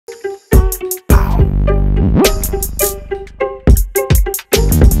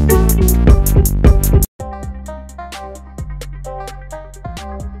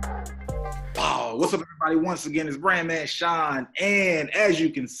once again, it's BrandMan Sean. And as you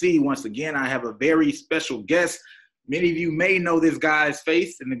can see, once again, I have a very special guest. Many of you may know this guy's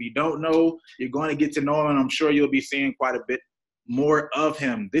face, and if you don't know, you're going to get to know him, and I'm sure you'll be seeing quite a bit more of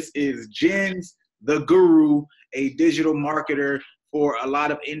him. This is Jens, the Guru, a digital marketer for a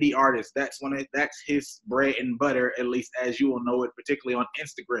lot of indie artists. That's his bread and butter, at least as you will know it, particularly on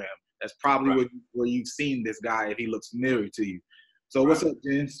Instagram. That's probably where you've seen this guy if he looks familiar to you. So what's up,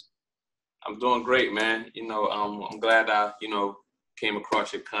 Jens? I'm doing great, man. I'm glad I, came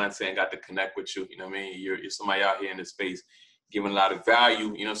across your content and got to connect with you. You know what I mean? You're somebody out here in this space giving a lot of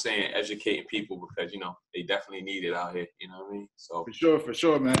value, educating people because, they definitely need it out here. You know what I mean? So For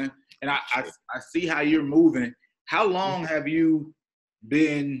sure, man. And I see how you're moving. How long have you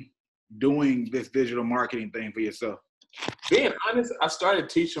been doing this digital marketing thing for yourself? Being honest, I started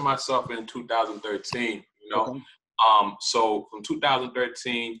teaching myself in 2013, Okay. So from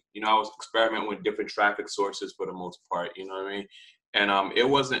 2013, I was experimenting with different traffic sources for the most part, you know what I mean? And it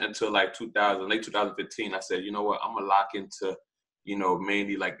wasn't until like late 2015, I said, you know what, I'm gonna lock into,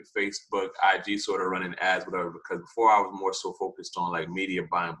 mainly like the Facebook, IG sort of running ads, whatever, because before I was more so focused on like media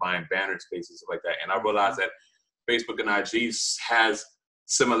buying banner spaces, stuff like that. And I realized that Facebook and IG has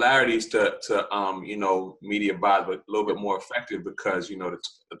similarities to media buys, but a little bit more effective because, the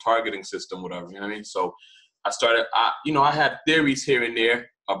targeting system, whatever, you know what I mean? So I started, I had theories here and there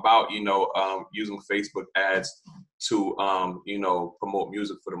about, using Facebook ads to, promote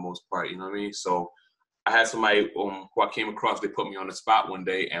music for the most part, you know what I mean? So I had somebody who I came across, they put me on the spot one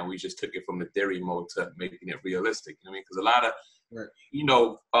day and we just took it from the theory mode to making it realistic, you know what I mean? Because a lot of,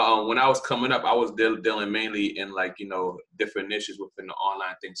 when I was coming up, I was dealing mainly in like, different niches within the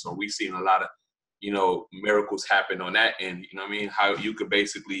online thing. So we've seen a lot of, miracles happen on that end, you know what I mean? How you could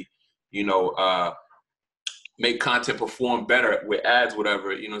basically, make content perform better with ads,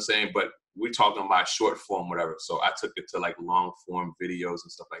 whatever, you know what I'm saying? But we're talking about short form, whatever. So I took it to like long form videos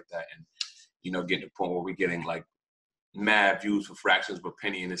and stuff like that. And, getting to the point where we're getting like mad views for fractions of a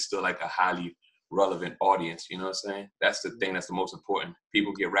penny and it's still like a highly relevant audience, you know what I'm saying? That's the thing that's the most important.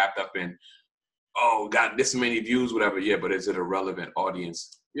 People get wrapped up in, oh, got this many views, whatever. Yeah, but is it a relevant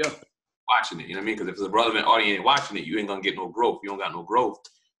audience? Yeah. Watching it, you know what I mean? Because if it's a relevant audience watching it, you ain't gonna get no growth. You don't got no growth.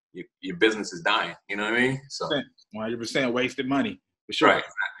 Your business is dying. You know what I mean? So 100% wasted money for sure. Right.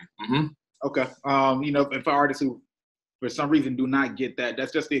 Exactly. Mm-hmm. Okay. And for artists who, for some reason, do not get that,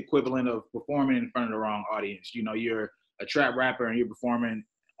 that's just the equivalent of performing in front of the wrong audience. You're a trap rapper and you're performing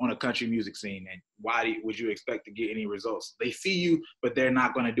on a country music scene, and why would you expect to get any results? They see you, but they're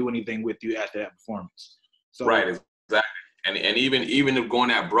not going to do anything with you after that performance. So right. Exactly. And even if going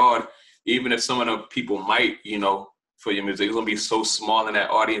that broad, even if some of the people might, for your music, it's gonna be so small in that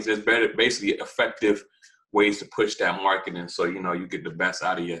audience. There's basically effective ways to push that marketing, so you get the best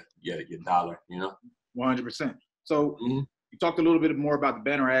out of your dollar. 100%. So you talked a little bit more about the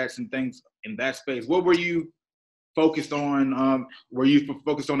banner ads and things in that space. What were you focused on? Were you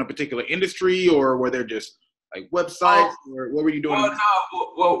focused on a particular industry, or were there just like websites, or what were you doing?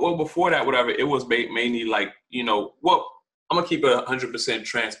 Well, before that, whatever, it was mainly like I'm gonna keep it 100%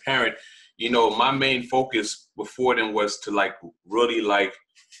 transparent. My main focus before then was to like really like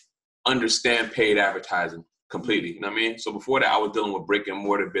understand paid advertising completely. You know what I mean? So before that, I was dealing with brick and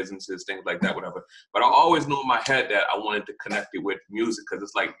mortar businesses, things like that, whatever. But I always knew in my head that I wanted to connect it with music because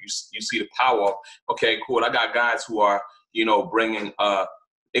it's like you see the power of, okay, cool. I got guys who are, bringing,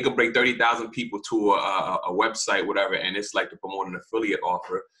 it could bring 30,000 people to a website, whatever, and it's like to promote an affiliate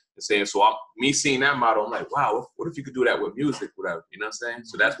offer. Saying so, me seeing that model, I'm like, wow, what if you could do that with music, whatever, you know what I'm saying?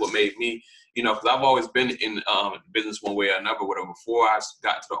 So that's what made me, because I've always been in business one way or another, whatever. Before I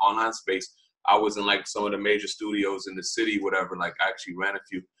got to the online space, I was in like some of the major studios in the city, whatever. Like I actually ran a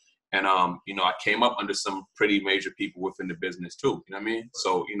few, and I came up under some pretty major people within the business too. You know what I mean?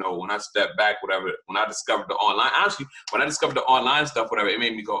 So when I stepped back, whatever, when I discovered the online stuff, whatever, it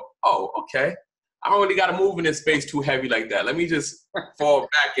made me go, oh, okay. I don't really got to move in this space too heavy like that. Let me just fall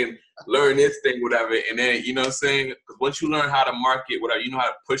back and learn this thing, whatever. And then, you know what I'm saying? Because once you learn how to market, whatever, you know how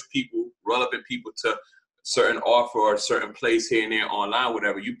to push people, relevant people to certain offer or a certain place here and there online,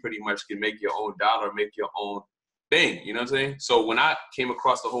 whatever, you pretty much can make your own dollar, make your own thing. You know what I'm saying? So when I came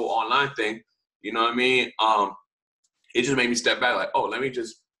across the whole online thing, you know what I mean? It just made me step back like, oh, let me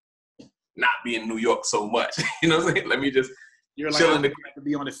just not be in New York so much. You know what I'm saying? Let me just You're like, I like to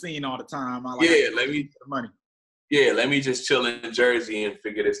be on the scene all the time. I like let me just chill in Jersey and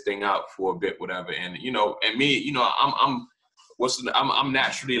figure this thing out for a bit, whatever. And me, I'm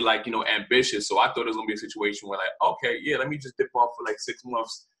naturally like ambitious. So I thought it was gonna be a situation where like, okay, yeah, let me just dip off for like 6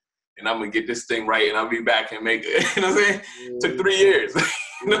 months, and I'm gonna get this thing right, and I'll be back and make it. You know what I'm saying? Took 3 years.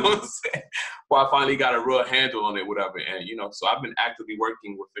 You know what I'm saying? Well, I finally got a real handle on it, whatever. And so I've been actively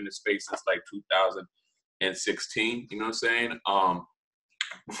working within the space since like 2016. You know what I'm saying?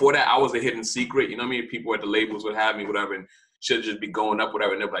 Before that, I was a hidden secret. You know what I mean? People at the labels would have me, whatever, and should just be going up,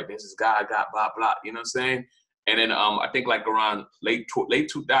 whatever. And they're like, "There's this guy I got, blah blah." You know what I'm saying? And then I think like around late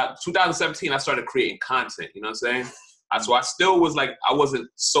 2017, I started creating content. You know what I'm saying? So I still was like, I wasn't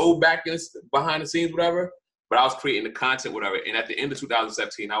so behind the scenes, whatever, but I was creating the content, whatever. And at the end of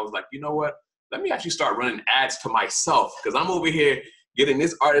 2017, I was like, you know what? Let me actually start running ads to myself, because I'm over here getting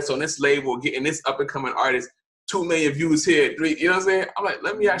this artist on this label, getting this up and coming artist, 2 million views here, 3. You know what I'm saying? I'm like,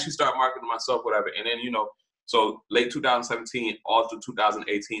 let me actually start marketing myself, whatever. And then so late 2017, all through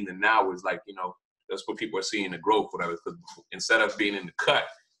 2018, and now is like, that's what people are seeing, the growth, whatever. Because instead of being in the cut,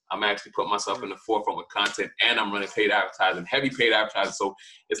 I'm actually putting myself in the forefront with content, and I'm running paid advertising, heavy paid advertising. So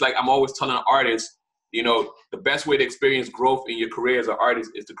it's like I'm always telling artists, the best way to experience growth in your career as an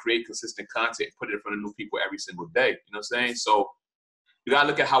artist is to create consistent content and put it in front of new people every single day. You know what I'm saying? So you got to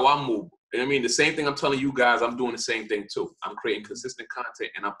look at how I move. You know what I mean? The same thing I'm telling you guys, I'm doing the same thing too. I'm creating consistent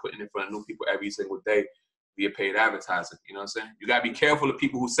content, and I'm putting it in front of new people every single day via paid advertising. You know what I'm saying? You got to be careful of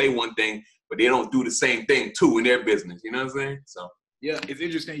people who say one thing, but they don't do the same thing too in their business. You know what I'm saying? So. Yeah, it's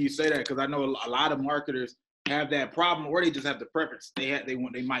interesting you say that, because I know a lot of marketers have that problem, or they just have the preference. They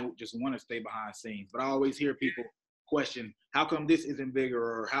might just want to stay behind scenes. But I always hear people question, how come this isn't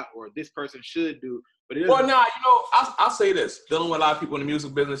bigger, or this person should do. But it well, nah, I'll say this. Dealing with a lot of people in the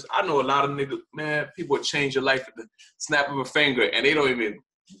music business, I know a lot of niggas, man, people will change your life at the snap of a finger, and they don't even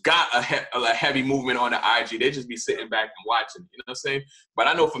got a heavy movement on the IG. They just be sitting back and watching. You know what I'm saying? But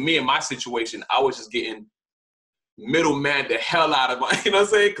I know for me in my situation, I was just getting middleman the hell out of my, you know what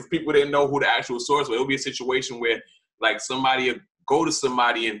I'm saying? Because people didn't know who the actual source was. It'll be a situation where like somebody will go to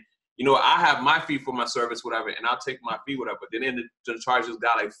somebody and, I have my fee for my service, whatever, and I'll take my fee, whatever. But then the charge this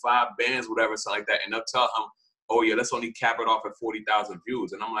guy like 5 bands, whatever, something like that. And they'll tell him, oh yeah, let's only cap it off at 40,000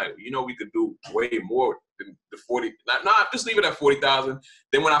 views. And I'm like, we could do way more than the 40. Nah, just leave it at 40,000.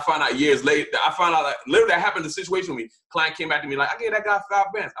 Then when I found out years later, I found out like literally that happened in a situation with me. Client came back to me like, I gave that guy 5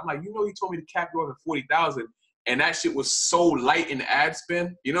 bands. I'm like, he told me to cap it off at 40,000. And that shit was so light in ad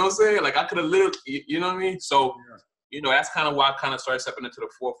spend. You know what I'm saying? Like I could have lived, you know what I mean? So, that's kind of why I kind of started stepping into the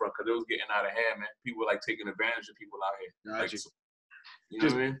forefront, because it was getting out of hand, man. People were like taking advantage of people out here. Gotcha. Like, you know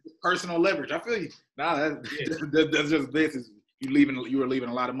what I mean? Personal leverage. I feel you. Nah, that's just this. You were leaving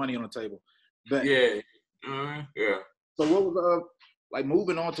a lot of money on the table. But, yeah. Yeah. So what was like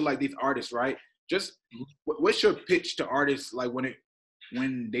moving on to like these artists, right? Just what's your pitch to artists like when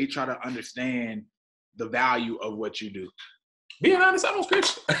they try to understand the value of what you do? Being honest, I don't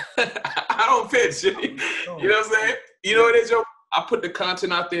pitch. I don't pitch. You know what I'm saying? You know what it is, Joe? I put the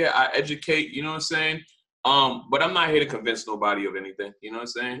content out there. I educate. You know what I'm saying? But I'm not here to convince nobody of anything. You know what I'm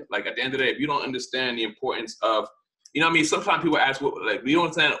saying? Like at the end of the day, if you don't understand the importance of, you know what I mean? Sometimes people ask, you don't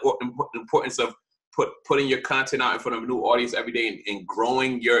understand the importance of putting your content out in front of a new audience every day and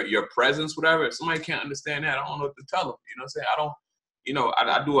growing your presence, whatever. If somebody can't understand that, I don't know what to tell them. You know what I'm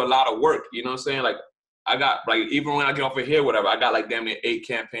saying? I do a lot of work. You know what I'm saying? Like, I got, like, even when I get off of here, whatever, I got like damn near 8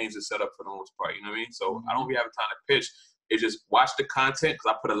 campaigns to set up for the most part, you know what I mean? So I don't be having time to pitch. It's just watch the content, because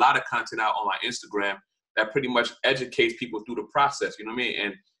I put a lot of content out on my Instagram that pretty much educates people through the process, you know what I mean?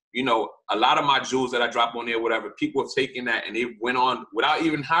 And, a lot of my jewels that I drop on there, whatever, people have taken that and they went on without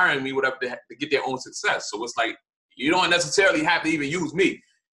even hiring me, whatever, to get their own success. So it's like, you don't necessarily have to even use me.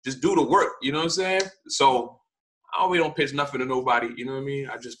 Just do the work, you know what I'm saying? So we don't pitch nothing to nobody, you know what I mean?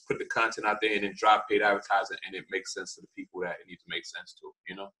 I just put the content out there and then drop paid advertising, and it makes sense to the people that it needs to make sense to,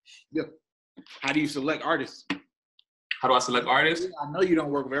 Yeah. How do you select artists? How do I select artists? I know you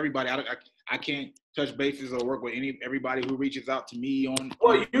don't work with everybody. I can't touch bases or work with everybody who reaches out to me on.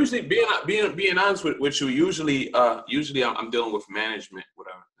 Well, usually being honest with you, usually I'm dealing with management,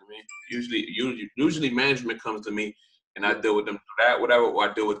 whatever. I mean, usually management comes to me, and I deal with them through that, whatever, or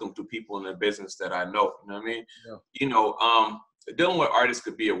I deal with them through people in the business that I know. You know what I mean? Yeah. Dealing with artists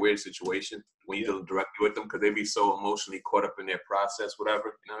could be a weird situation when you deal directly with them, because they be so emotionally caught up in their process,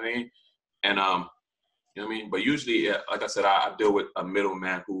 whatever. You know what I mean? And you know what I mean? But usually, like I said, I deal with a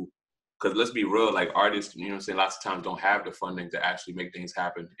middleman who, because let's be real, like artists, you know what I'm saying, lots of times don't have the funding to actually make things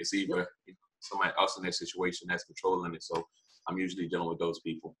happen. It's either somebody else in their situation that's controlling it. So I'm usually dealing with those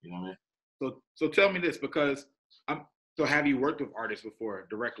people. You know what I mean? So tell me this, because so have you worked with artists before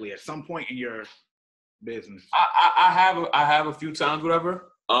directly at some point in your business? I have a few times,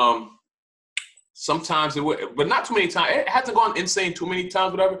 whatever. Sometimes it would, but not too many times. It hasn't gone insane too many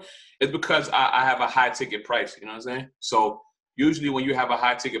times, whatever. It's because I have a high ticket price, you know what I'm saying? So usually when you have a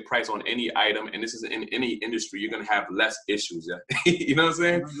high ticket price on any item, and this is in any industry, you're going to have less issues. Yeah? You know what I'm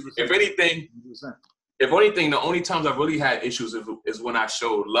saying? 100%. If anything, 100%. if anything, the only times I've really had issues is when I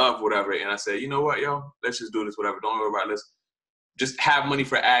showed love, whatever, and I said, you know what, yo, let's just do this, whatever. Don't worry about it. Let's just have money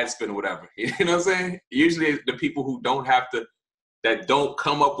for ad spend, whatever. You know what I'm saying? Usually the people who don't have to, that don't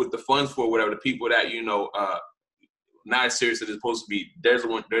come up with the funds for whatever, the people that, you know, not as serious as it's supposed to be, they're the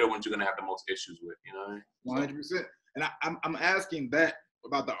ones you're going to have the most issues with, you know what I mean? 100%. And I'm asking that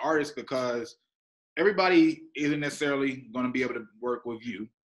about the artists because everybody isn't necessarily going to be able to work with you,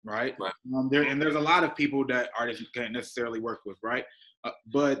 right? Right. There's a lot of people that artists can't necessarily work with, right?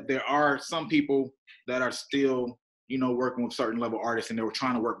 But there are some people that are still, you know, working with certain level artists, and they were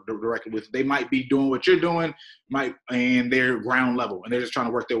trying to work directly with. They might be doing what you're doing, and they're ground level, and they're just trying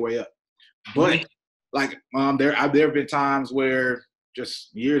to work their way up. But like there have been times where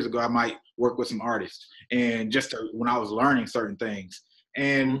just years ago I might work with some artists, and when I was learning certain things,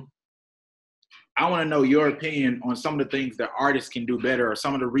 and I want to know your opinion on some of the things that artists can do better, or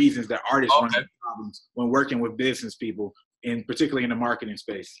some of the reasons that artists run into problems when working with business people, and particularly in the marketing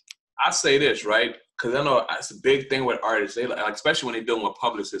space. I say this, right? Because I know it's a big thing with artists. They like, especially when they're dealing with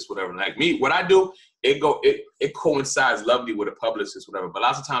publicists, whatever. Like me, what I do, it coincides lovely with a publicist, whatever. But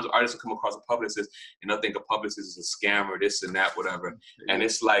lots of times artists will come across a publicist and they'll think a publicist is a scammer, this and that, whatever. And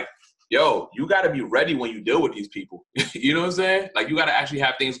it's like, yo, you got to be ready when you deal with these people. You know what I'm saying? Like you got to actually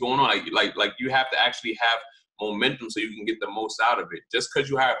have things going on. Like you have to actually have momentum so you can get the most out of it. Just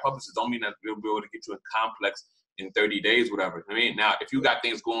because you hire a publicist don't mean that they'll be able to get you a complex in 30 days, whatever. I mean, now, if you got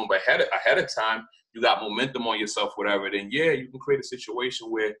things going ahead of time, you got momentum on yourself, whatever, then yeah, you can create a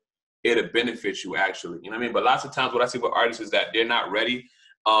situation where it'll benefit you actually. You know what I mean? But lots of times what I see with artists is that they're not ready.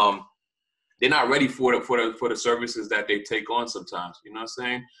 They're not ready for the services that they take on sometimes. You know what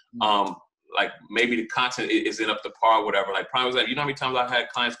I'm saying? Like maybe the content isn't up to par, whatever. Like prime example, you know how many times I've had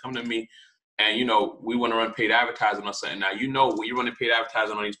clients come to me and, you know, we want to run paid advertising or something. Now, you know, when you're running paid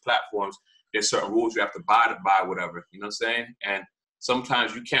advertising on these platforms, there's certain rules you have to abide by, whatever. You know what I'm saying? And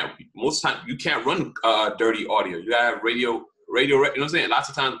sometimes most times you can't run dirty audio. You gotta have radio, you know what I'm saying? Lots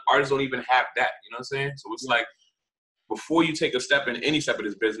of times artists don't even have that, you know what I'm saying? So it's like, before you take a step in any step of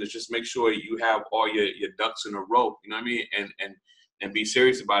this business, just make sure you have all your ducks in a row, you know what I mean? And be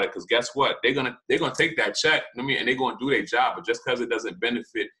serious about it, because guess what? They're gonna take that check, you know what I mean? And they're gonna do their job, but just because it doesn't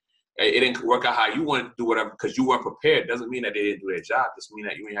benefit, it didn't work out how you wanted to do whatever because you weren't prepared, doesn't mean that they didn't do their job. Just mean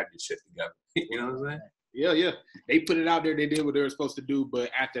that you ain't have your shit together. You know what I'm saying? Yeah. They put it out there, they did what they were supposed to do, but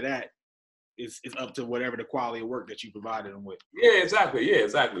after that, it's up to whatever the quality of work that you provided them with. Yeah,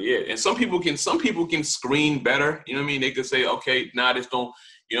 exactly. And some people can screen better. You know what I mean? They could say, okay, this don't.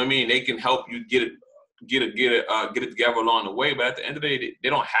 You know what I mean? They can help you get it together along the way. But at the end of the day, they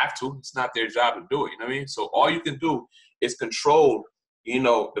don't have to. It's not their job to do it. You know what I mean? So all you can do is control, you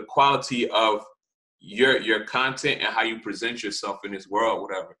know, the quality of your content and how you present yourself in this world,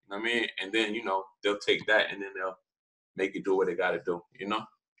 whatever. You know what I mean? And then, you know, they'll take that and then they'll make it do what they got to do. You know?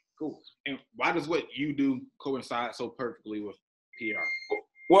 Cool. And why does what you do coincide so perfectly with PR?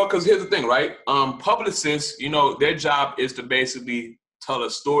 Well, because here's the thing, right? Publicists, you know, their job is to basically tell a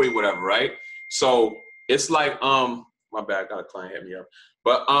story, whatever, right? So it's like, my bad, I got a client hit me up.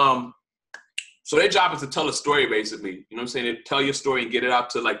 But so their job is to tell a story, basically. You know what I'm saying? They tell your story and get it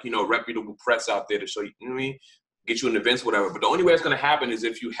out to, like, you know, reputable press out there to show you, you know what I mean? Get you in events, whatever. But the only way it's going to happen is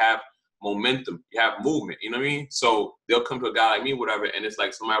if you have momentum, you have movement, you know what I mean? So they'll come to a guy like me, whatever, and it's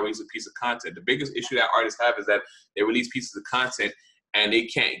like somebody releases a piece of content. The biggest issue that artists have is that they release pieces of content and they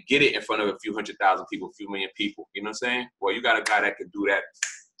can't get it in front of a few 100,000 people, a few million people, you know what I'm saying? Well, you got a guy that can do that,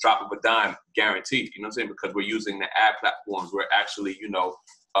 drop of a dime, guaranteed, you know what I'm saying? Because we're using the ad platforms. We're actually, you know,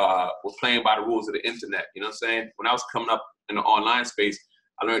 we're playing by the rules of the internet, you know what I'm saying? When I was coming up in the online space,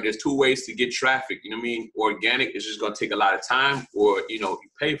 I learned there's two ways to get traffic, you know what I mean? Organic is just going to take a lot of time, or, you know, you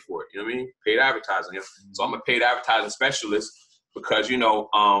pay for it, you know what I mean? Paid advertising. You know? So I'm a paid advertising specialist because, you know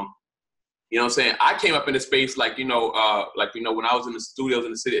what I'm saying? I came up in the space like, when I was in the studios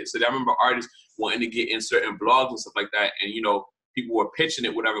in the city. So I remember artists wanting to get in certain blogs and stuff like that. And, you know, people were pitching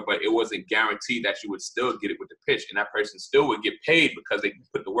it, whatever, but it wasn't guaranteed that you would still get it with the pitch. And that person still would get paid because they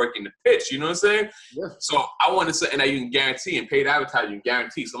put the work in the pitch. You know what I'm saying? Yeah. So I wanted something that you can guarantee, and paid advertising, you can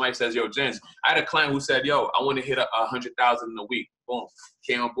guarantee. Somebody says, yo, Jens, I had a client who said, yo, I want to hit 100,000 in a week. Boom.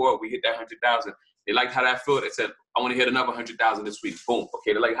 Came on board. We hit that 100,000. They liked how that felt. They said, I want to hit another 100,000 this week. Boom.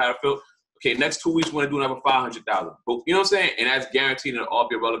 Okay. They like how it felt. Okay, next 2 weeks, we're going to do another 500,000. You know what I'm saying? And that's guaranteed to all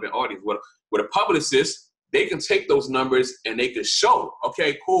be a relevant audience. With a publicist, they can take those numbers and they can show,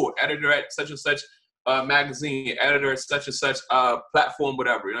 okay, cool, editor at such and such magazine, editor at such and such platform,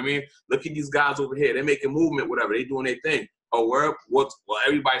 whatever. You know what I mean? Look at these guys over here. They're making movement, whatever. They're doing their thing. Oh, where? What? Well,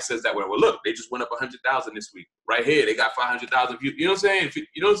 everybody says that way. Well, look, they just went up 100,000 this week. Right here, they got 500,000 views. You know what I'm saying?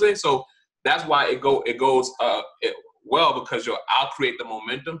 You know what I'm saying? So that's why it goes well, because I'll create the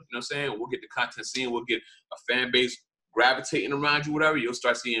momentum. You know what I'm saying? We'll get the content seen. We'll get a fan base gravitating around you, whatever. You'll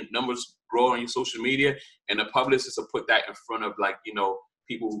start seeing numbers grow on your social media, and the publicists will put that in front of, like, you know,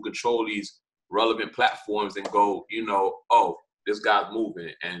 people who control these relevant platforms and go, you know, oh, this guy's moving,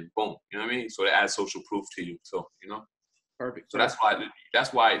 and boom, you know what I mean? So it adds social proof to you. So, you know, Perfect. so that's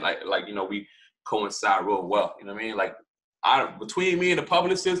why like you know, we coincide real well. You know what I mean? Like, between me and the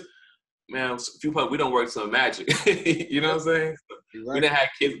publicist, man, we don't work some magic. You know what I'm saying? So Exactly. we didn't have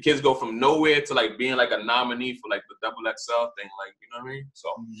kids go from nowhere to like being like a nominee for like the double XL thing, like, you know what I mean? So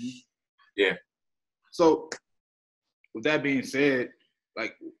yeah. So with that being said,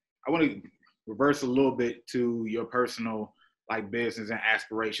 like, I want to reverse a little bit to your personal like business and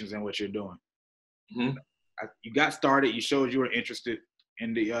aspirations and what you're doing. Mm-hmm. You got started. You showed you were interested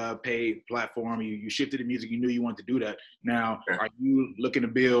in the paid platform. You shifted to music. You knew you wanted to do that. Now, are you looking to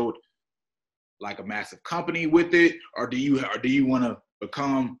build like a massive company with it, or do you want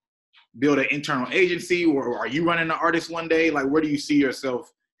to build an internal agency, or are you running an artist one day? Like, where do you see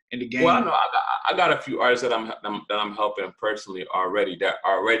yourself in the game? Well, I know I got a few artists that I'm helping personally already that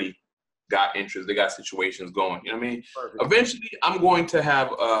already got interest. They got situations going. You know what I mean? Perfect. Eventually, I'm going to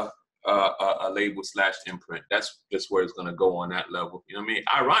have a label / imprint. That's just where it's gonna go on that level. You know what I mean?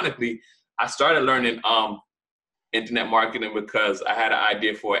 Ironically, I started learning internet marketing because I had an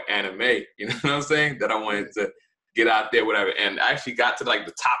idea for an anime. You know what I'm saying? That I wanted to get out there, whatever. And I actually got to like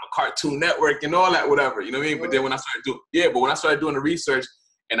the top of Cartoon Network and all that, whatever. You know what I mean? But then when I started doing the research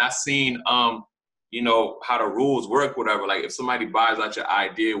and I seen you know, how the rules work, whatever. Like, if somebody buys out your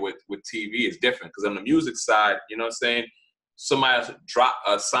idea with TV, it's different. Because on the music side, you know what I'm saying? Somebody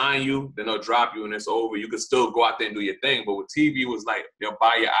sign you, then they'll drop you and it's over. You can still go out there and do your thing. But with TV, it was like they'll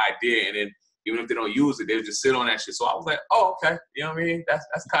buy your idea, and then even if they don't use it, they'll just sit on that shit. So I was like, oh, okay. You know what I mean?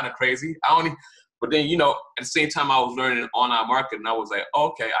 That's kind of crazy. But then, you know, at the same time I was learning online marketing, I was like, oh,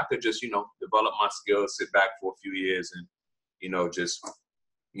 okay, I could just, you know, develop my skills, sit back for a few years and, you know, just,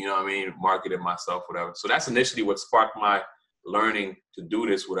 you know what I mean, market it myself, whatever. So that's initially what sparked my learning to do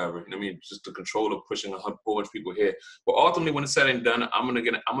this, whatever. You know what I mean? Just the control of pushing a whole bunch of people here. But ultimately, when it's said and done, I'm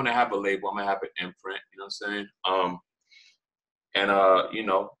gonna have a label. I'm gonna have an imprint. You know what I'm saying? You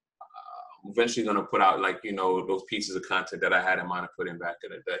know, I'm eventually gonna put out, like, you know, those pieces of content that I had in mind to put in back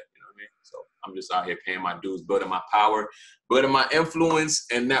in the day. You know what I mean? So I'm just out here paying my dues, building my power, building my influence,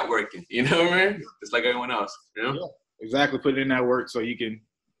 and networking. You know what I mean? Just like everyone else. You know? Yeah, exactly. Put it in that work so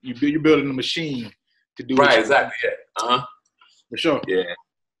you're building a machine to do right. Exactly. Yeah. For sure. Yeah.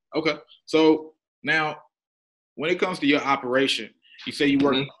 Okay. So now, when it comes to your operation, you say you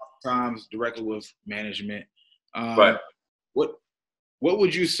work sometimes directly with management. Right. What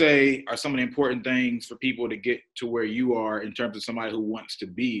would you say are some of the important things for people to get to where you are in terms of somebody who wants to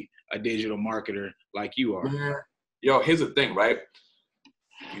be a digital marketer like you are? Man. Yo, here's the thing, right?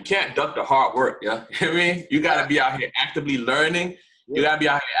 You can't duck the hard work, yeah? You know what I mean? You got to be out here actively learning. You got to be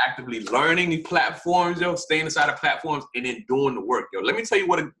out here actively learning these platforms, yo, staying inside of platforms and then doing the work, yo. Let me tell you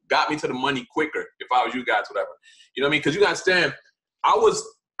what got me to the money quicker if I was you guys, whatever. You know what I mean? Because you got to understand, I was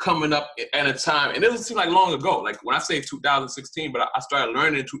coming up at a time, and it doesn't seem like long ago. Like, when I say 2016, but I started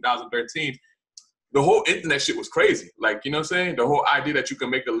learning in 2013, the whole internet shit was crazy. Like, you know what I'm saying? The whole idea that you can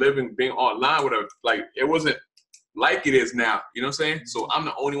make a living being online, whatever, like, it wasn't like it is now. You know what I'm saying? So I'm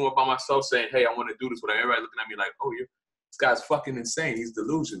the only one by myself saying, hey, I want to do this, whatever. Everybody looking at me like, oh, this guy's fucking insane. He's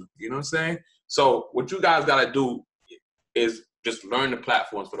delusional. You know what I'm saying? So what you guys got to do is just learn the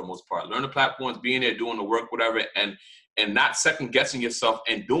platforms for the most part. Learn the platforms, being there, doing the work, whatever, and not second guessing yourself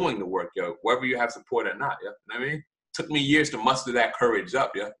and doing the work, yo, whether you have support or not, yeah. You know what I mean? Took me years to muster that courage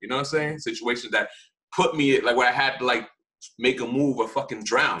up, yeah. You know what I'm saying? Situations that put me, like, where I had to, like, make a move or fucking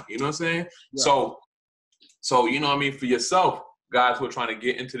drown. You know what I'm saying? Yeah. So, you know what I mean? For yourself, guys who are trying to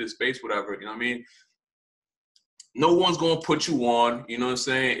get into this space, whatever, you know what I mean? No one's going to put you on, you know what I'm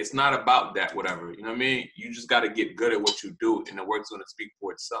saying? It's not about that, whatever, you know what I mean? You just got to get good at what you do, and the work's going to speak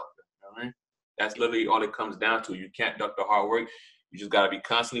for itself, you know what I mean? That's literally all it comes down to. You can't duck the hard work. You just got to be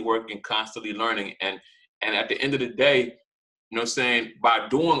constantly working, constantly learning, and at the end of the day, you know what I'm saying, by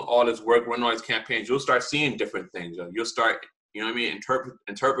doing all this work, running all these campaigns, you'll start seeing different things. You'll start, you know what I mean,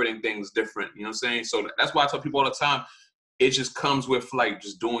 interpreting things different, you know what I'm saying? So that's why I tell people all the time, it just comes with, like,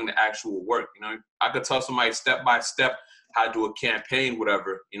 just doing the actual work, you know? I could tell somebody step by step how to do a campaign,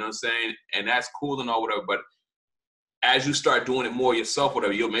 whatever, you know what I'm saying? And that's cool and all, whatever, but as you start doing it more yourself,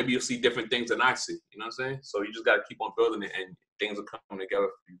 whatever, maybe you'll see different things than I see, you know what I'm saying? So you just got to keep on building it, and things will come together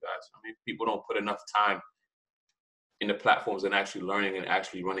for you guys. I mean, people don't put enough time in the platforms and actually learning and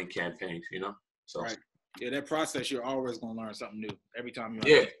actually running campaigns, you know? So right. Yeah, that process, you're always gonna learn something new every time you.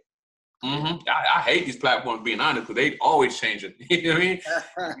 Yeah. I hate these platforms, being honest, because they always changing. You know what I mean?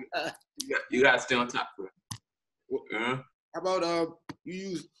 You got to stay on top of it. Well, how about you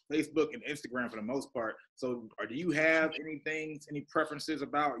use Facebook and Instagram for the most part? So, or do you have any preferences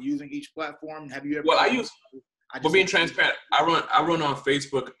about using each platform? Have you ever? Well, but being transparent, I run on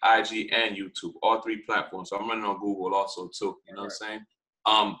Facebook, IG, and YouTube, all 3 platforms. So I'm running on Google also too. You know what I'm saying?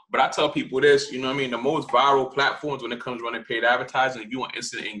 But I tell people this, you know what I mean? The most viral platforms when it comes to running paid advertising, if you want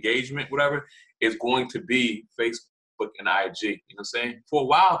instant engagement, whatever, is going to be Facebook and IG. You know what I'm saying? For a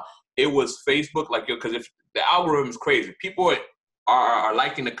while, it was Facebook, like, because if the algorithm is crazy, people are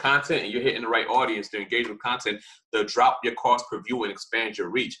liking the content and you're hitting the right audience to engage with content, they'll drop your cost per view and expand your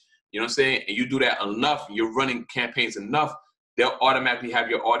reach. You know what I'm saying? And you do that enough, you're running campaigns enough, they'll automatically have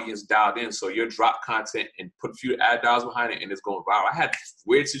your audience dialed in. So you'll drop content and put a few ad dollars behind it and it's going viral. I had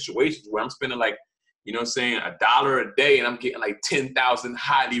weird situations where I'm spending like, you know what I'm saying, $1 a day and I'm getting like 10,000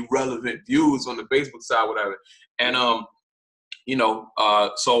 highly relevant views on the Facebook side, whatever. And,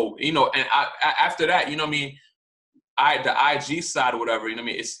 so, you know, and after that, you know what I mean? The IG side or whatever, you know what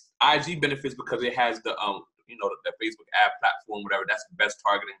I mean? It's IG benefits because it has the, the Facebook ad platform, whatever. That's the best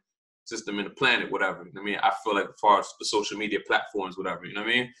targeting system in the planet, whatever. You know what I mean? I feel like as far as the social media platforms, whatever, you know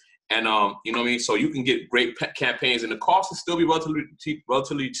what I mean? And, you know what I mean? So you can get great campaigns and the cost will still be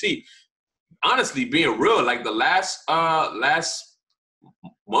relatively cheap. Honestly, being real, like the last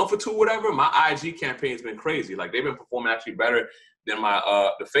month or two, whatever, my IG campaign's been crazy. Like they've been performing actually better than my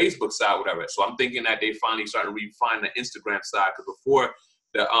the Facebook side, whatever. So I'm thinking that they finally started to refine the Instagram side, because before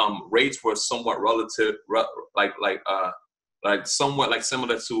the rates were somewhat relative, somewhat like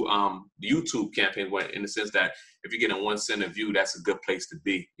similar to the YouTube campaigns, where in the sense that if you're getting 1 cent a view, that's a good place to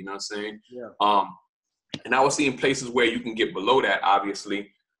be. You know what I'm saying? Yeah. And I was seeing places where you can get below that,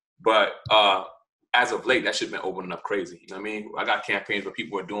 obviously, but as of late, that shit been opening up crazy. You know what I mean? I got campaigns where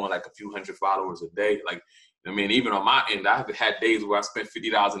people are doing like a few hundred followers a day. Like, I mean, even on my end, I've had days where I spent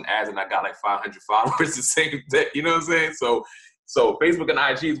 $50 in ads and I got like 500 followers the same day. You know what I'm saying? So Facebook and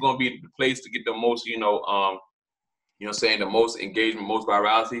IG is going to be the place to get the most, you know what I'm saying, the most engagement, most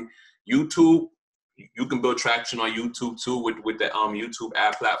virality. YouTube, you can build traction on YouTube too with the YouTube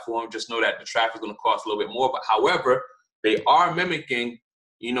ad platform. Just know that the traffic is going to cost a little bit more. But however, they are mimicking,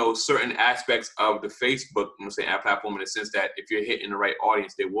 you know, certain aspects of the Facebook, I'm gonna say, ad platform, in the sense that if you're hitting the right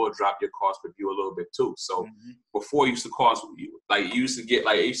audience, they will drop your cost per view a little bit too. So before it used to cost, like you used to get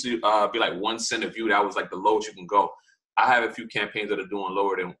like, it used to be like 1 cent a view. That was like the lowest you can go. I have a few campaigns that are doing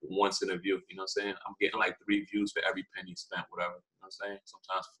lower than 1 cent a view. You know what I'm saying? I'm getting like 3 views for every penny spent, whatever. You know what I'm saying?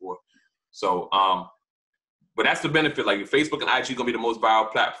 Sometimes 4. So, but that's the benefit. Like Facebook and IG gonna be the most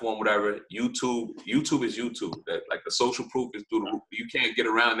viral platform, whatever. YouTube is YouTube. That, like, the social proof is through the roof. You can't get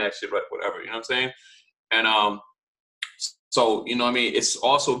around that shit, whatever. You know what I'm saying? And so, you know what I mean? It's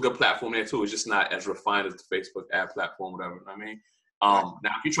also a good platform there too. It's just not as refined as the Facebook ad platform, whatever. You know what I mean?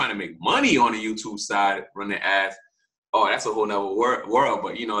 Now, if you're trying to make money on the YouTube side, running ads, oh, that's a whole nother world.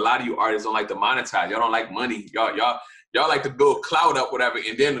 But, you know, a lot of you artists don't like to monetize. Y'all don't like money. Y'all like to build cloud up, whatever,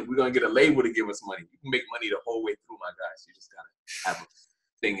 and then we're going to get a label to give us money. You can make money the whole way through, my guys. You just got to have a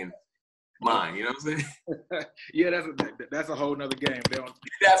thing in mind. You know what I'm saying? Yeah, that's a whole nother game.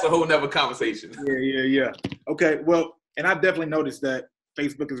 That's a whole nother conversation. Yeah. Okay, well, and I've definitely noticed that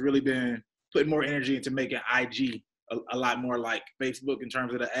Facebook has really been putting more energy into making IG a lot more like Facebook in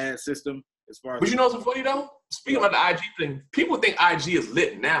terms of the ad system. As far as, but you know what's funny though? Speaking about the IG thing, people think IG is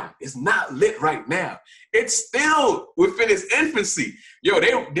lit now. It's not lit right now. It's still within its infancy. Yo,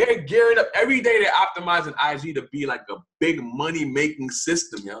 they're gearing up every day. They're optimizing IG to be like a big money making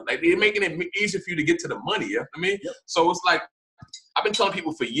system. Yo, like they're making it easier for you to get to the money. You know what I mean? Yep. So it's like, I've been telling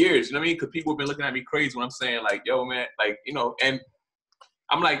people for years. You know what I mean? Because people have been looking at me crazy when I'm saying like, yo, man, like, you know, and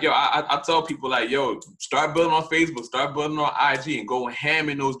I'm like, yo, I tell people like, yo, start building on Facebook, start building on IG, and go ham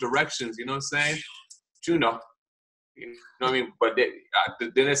in those directions. You know what I'm saying? But you know what I mean? But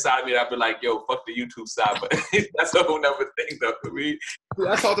then inside of me, I'd be like, yo, fuck the YouTube side. But that's a whole nother thing, though, for me.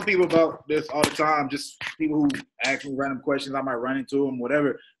 I talk to people about this all the time. Just people who ask me random questions. I might run into them,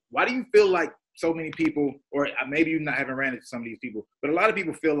 whatever. Why do you feel like so many people, or maybe you haven't ran into some of these people, but a lot of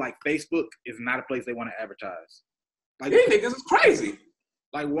people feel like Facebook is not a place they want to advertise? Like, these niggas is crazy.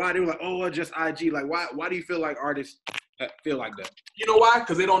 Like, why? They were like, oh, just IG. Like, why do you feel like artists feel like that? You know why?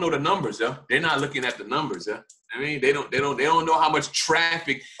 Because they don't know the numbers, yeah. They're not looking at the numbers, yeah. I mean, they don't know how much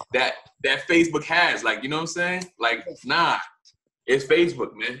traffic that Facebook has. Like, you know what I'm saying? Like, nah, it's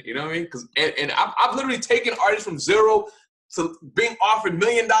Facebook, man. You know what I mean? Because and I've literally taken artists from 0 So being offered $1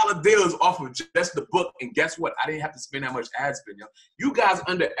 million deals off of just the book, and guess what? I didn't have to spend that much ad spend, yo. You guys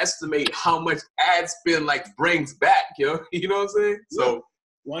underestimate how much ad spend like brings back, yo. You know what I'm saying? So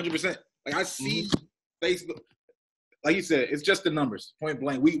 100%. Like I see Facebook, like you said, it's just the numbers, point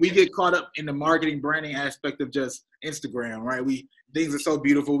blank. We get caught up in the marketing, branding aspect of just Instagram, right? Things are so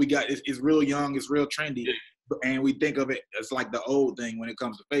beautiful. It's real young, it's real trendy, and we think of it as like the old thing when it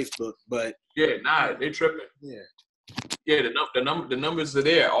comes to Facebook. But yeah, nah, they tripping. Yeah. Yeah, the numbers are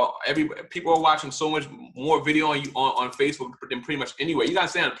there. People are watching so much more video on Facebook than pretty much anywhere. You gotta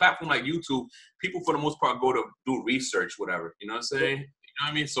say on a platform like YouTube, people for the most part go to do research, whatever. You know what I'm saying? You know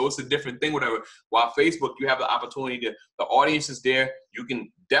what I mean? So it's a different thing, whatever. While Facebook, you have the opportunity the audience is there. You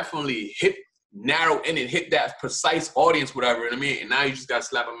can definitely narrow in and hit that precise audience, whatever. You know what I mean? And now you just gotta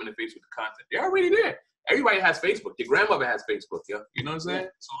slap them in the face with the content. They're already there. Everybody has Facebook. Your grandmother has Facebook, yeah. You know what I'm saying?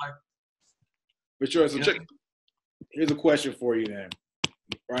 So like, for sure. So here's a question for you then.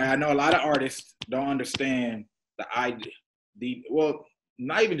 Right, I know a lot of artists don't understand the idea. Well,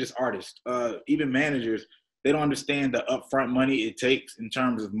 not even just artists, even managers, they don't understand the upfront money it takes in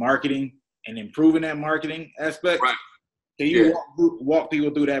terms of marketing and improving that marketing aspect. Right. Can you walk people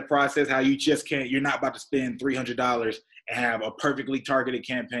through that process? How you just can't, you're not about to spend $300 and have a perfectly targeted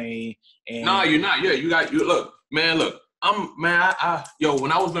campaign. And no, you're not. Yeah, look. When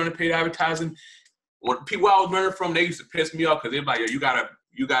I was learning paid advertising, when people I was learning from, they used to piss me off because they're like, yo, you gotta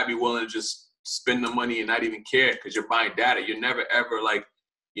be willing to just spend the money and not even care because you're buying data. You're never ever like,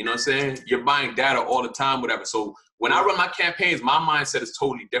 you know what I'm saying? You're buying data all the time, whatever. So when I run my campaigns, my mindset is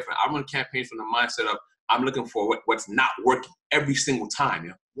totally different. I run campaigns from the mindset of I'm looking for what's not working every single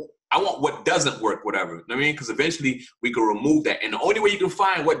time. Yeah? I want what doesn't work, whatever. You know what I mean? Because eventually we can remove that. And the only way you can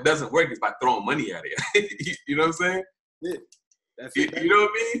find what doesn't work is by throwing money at it. You know what I'm saying? Yeah. That's it. You know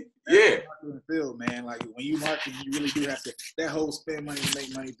what I mean? Yeah. Field, man. Like when you market, you really do have to. That whole spend money to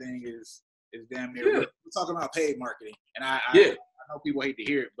make money thing is damn near. Yeah. We're talking about paid marketing, and I know people hate to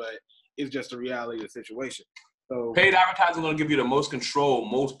hear it, but it's just the reality of the situation. So paid advertising is gonna give you the most control,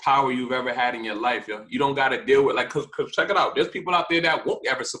 most power you've ever had in your life. Yo. You don't gotta deal with cause check it out. There's people out there that won't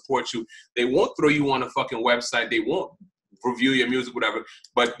ever support you. They won't throw you on a fucking website. They won't review your music, whatever.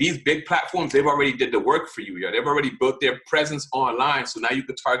 But these big platforms, they've already did the work for you. Yo. They've already built their presence online. So now you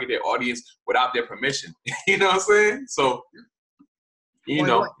can target their audience without their permission. You know what I'm saying? So,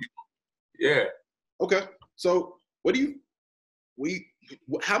 yeah. Okay. So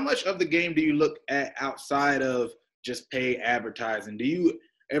how much of the game do you look at outside of just paid advertising? Do you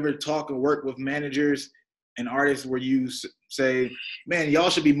ever talk and work with managers and artists where you say, man, y'all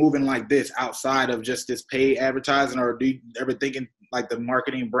should be moving like this outside of just this paid advertising, or do you ever thinking like the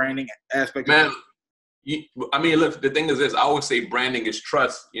marketing branding aspect? Man, look, the thing is this, I always say branding is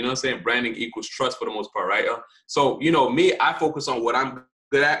trust. You know what I'm saying? Branding equals trust for the most part, right? So, me, I focus on what I'm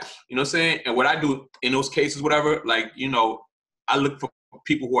good at, you know what I'm saying? And what I do in those cases, whatever, like, I look for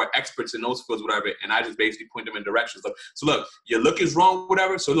people who are experts in those fields, whatever, and I just basically point them in directions. So look, your look is wrong,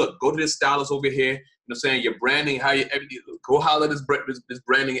 whatever. So look, go to this stylist over here. You know what I'm saying? Your branding, go holler this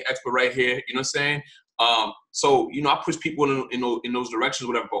branding expert right here. You know what I'm saying? So I push people in those directions,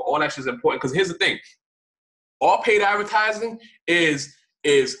 whatever. But all that shit is important because here's the thing: all paid advertising is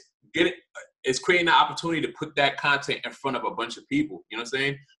creating the opportunity to put that content in front of a bunch of people. You know what I'm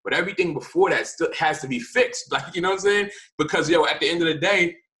saying? But everything before that still has to be fixed. Like, you know what I'm saying? Because, at the end of the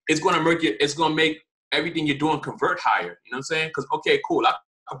day, it's going to make everything you're doing convert higher. You know what I'm saying? Because, okay, cool. I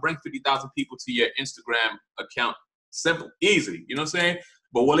bring 50,000 people to your Instagram account. Simple, easily. You know what I'm saying?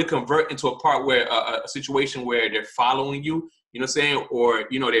 But will it convert into a part where a situation where they're following you? You know what I'm saying? Or,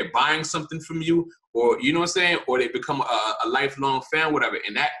 they're buying something from you, or, you know what I'm saying? Or they become a lifelong fan, whatever.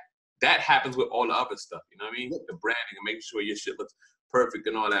 And that happens with all the other stuff, you know what I mean? The branding and making sure your shit looks perfect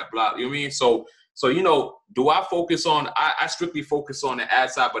and all that blah, you know what I mean? So do I focus on, I strictly focus on the ad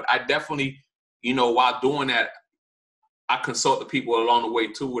side, but I definitely, while doing that, I consult the people along the way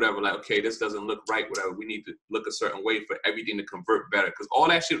too, whatever, like, okay, this doesn't look right, whatever. We need to look a certain way for everything to convert better. Because all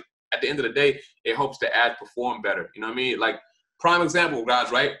that shit, at the end of the day, it helps the ad perform better, you know what I mean? Like, prime example,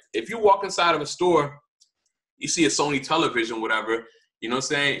 guys, right? If you walk inside of a store, you see a Sony television, whatever, you know what I'm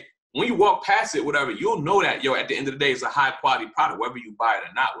saying? When you walk past it, whatever, you'll know that, at the end of the day, it's a high quality product, whether you buy it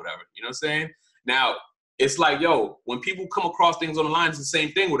or not, whatever. You know what I'm saying? Now, it's like, when people come across things on the line, it's the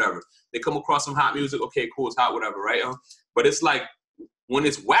same thing, whatever. They come across some hot music, okay, cool, it's hot, whatever, right? But it's like, when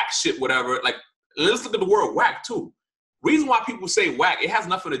it's whack shit, whatever, like, let's look at the word whack, too. Reason why people say whack, it has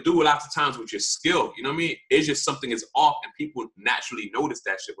nothing to do with lots of times with your skill, you know what I mean? It's just something is off, and people naturally notice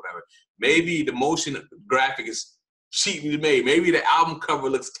that shit, whatever. Maybe the motion graphic is cheaply made. Maybe the album cover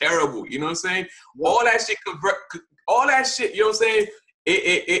looks terrible. You know what I'm saying? Yeah. All that shit, you know what I'm saying?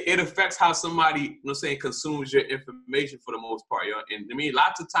 It affects how somebody, you know what I'm saying, consumes your information for the most part, yo. And I mean,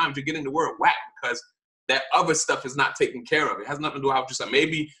 lots of times you're getting the word whack because that other stuff is not taken care of. It has nothing to do with how just like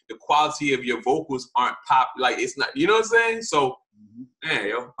maybe the quality of your vocals aren't pop, like it's not, you know what I'm saying? So, man,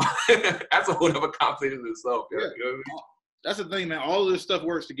 yo, that's a whole other conversation in itself. Yo, yeah. You know what I mean? That's the thing, man. All of this stuff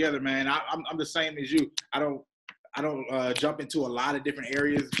works together, man. I'm the same as you. I don't jump into a lot of different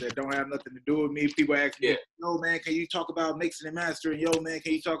areas that don't have nothing to do with me. People ask me, yo, man, can you talk about mixing and mastering? Yo, man,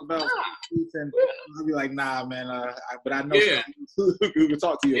 can you talk about and I'll be like, nah, man. But I know who can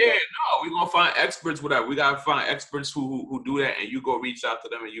talk to you about. No, we're going to find experts, whatever. We got to find experts who do that, and you go reach out to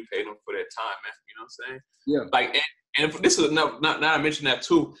them and you pay them for their time, man. You know what I'm saying? Yeah. Like, and this is not I mentioned that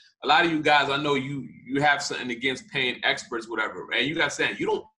too. A lot of you guys, I know you have something against paying experts, whatever. And you guys saying you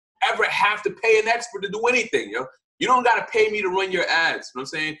don't ever have to pay an expert to do anything, yo. You don't got to pay me to run your ads. You know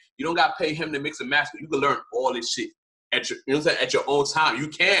what I'm saying? You don't got to pay him to mix and master. You can learn all this shit at your, you know what I'm saying, at your own time. You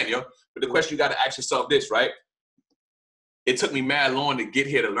can, yo. But the question you got to ask yourself this, right? It took me mad long to get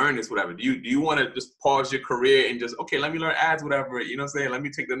here to learn this, whatever. Do you want to just pause your career and just, okay, let me learn ads, whatever. You know what I'm saying? Let me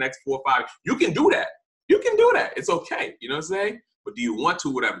take the next 4 or 5. You can do that. You can do that. It's okay. You know what I'm saying? But do you want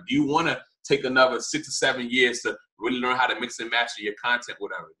to, whatever? Do you want to take another 6 or 7 years to really learn how to mix and master your content,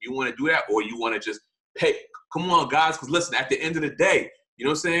 whatever? Do you want to do that, or you want to just pay? Come on, guys, because listen, at the end of the day, you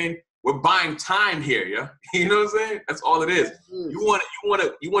know what I'm saying? We're buying time here, yeah. You know what I'm saying? That's all it is. You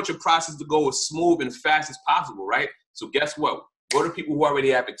want your process to go as smooth and fast as possible, right? So guess what? Go to people who already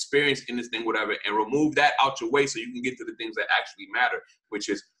have experience in this thing, whatever, and remove that out your way so you can get to the things that actually matter, which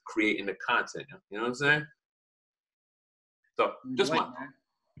is creating the content. You know what I'm saying? So just one.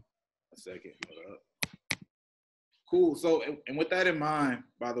 A second. Hold up. Cool. So, and with that in mind,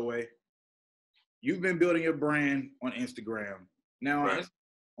 by the way, you've been building your brand on Instagram. Now, right.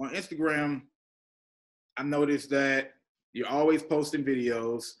 On Instagram, I noticed that you're always posting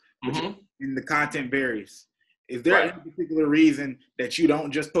videos, but and the content varies. Is there any particular reason that you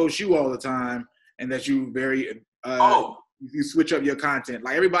don't just post you all the time and that you you switch up your content?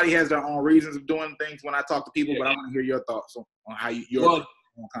 Like, everybody has their own reasons of doing things when I talk to people, but I want to hear your thoughts on how your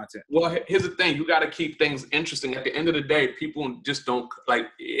content. Well, here's the thing. You got to keep things interesting. At the end of the day, people just don't, like,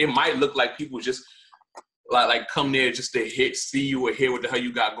 it might look like people just like come there just to see you or hear what the hell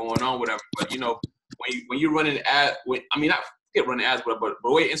you got going on, whatever. But, you know, when you're running ads, not get running ads, but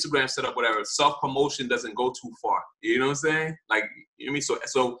the way Instagram set up, whatever, self-promotion doesn't go too far. You know what I'm saying? Like, you know what I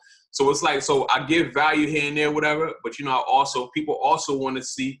mean? So it's like, so I give value here and there, whatever, but, you know, people also want to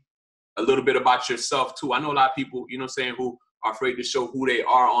see a little bit about yourself too. I know a lot of people, you know what I'm saying, who are afraid to show who they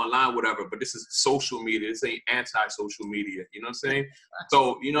are online, whatever, but this is social media. This ain't anti-social media. You know what I'm saying?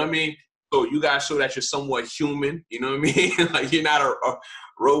 So, you know what I mean? So you gotta show that you're somewhat human. You know what I mean? Like, you're not a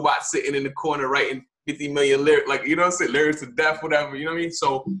robot sitting in the corner writing 50 million lyrics, like, you know what I'm saying, lyrics to death, whatever, you know what I mean?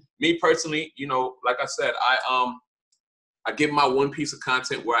 So me personally, you know, like I said, I give my one piece of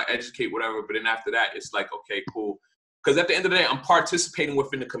content where I educate, whatever, but then after that, it's like, okay, cool. Because at the end of the day, I'm participating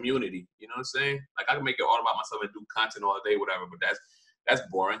within the community. You know what I'm saying? Like, I can make it all about myself and do content all day, whatever, but that's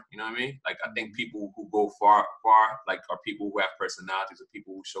boring. You know what I mean? Like, I think people who go far, like, are people who have personalities, or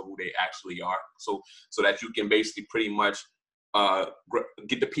people who show who they actually are. So that you can basically pretty much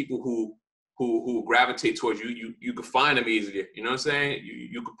get the people who gravitate towards you. You can find them easier. You know what I'm saying?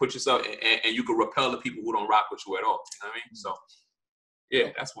 You can put yourself and you can repel the people who don't rock with you at all. You know what I mean? So yeah,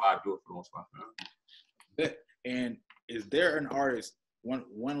 that's why I do it for the most part. Man. And is there an artist?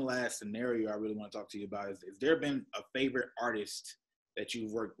 One last scenario I really want to talk to you about is there been a favorite artist that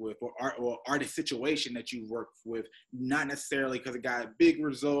you've worked with, or artist situation that you've worked with? Not necessarily because it got big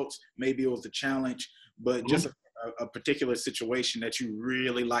results. Maybe it was a challenge, but just a particular situation that you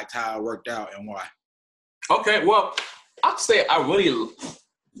really liked how it worked out and why. Okay, well, I'd say I really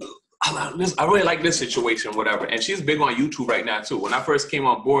like this situation, whatever. And she's big on YouTube right now too. When I first came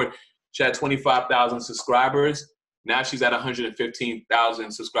on board, she had 25,000 subscribers. Now she's at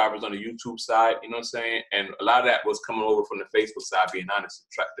 115,000 subscribers on the YouTube side. You know what I'm saying? And a lot of that was coming over from the Facebook side, being honest.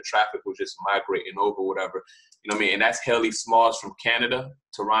 The traffic was just migrating over, whatever. You know what I mean? And that's Haley Smalls from Canada,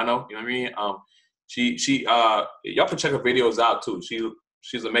 Toronto. You know what I mean? She y'all can check her videos out too.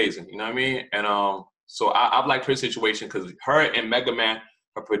 She's amazing. You know what I mean? And so I've liked her situation because her and Mega Man,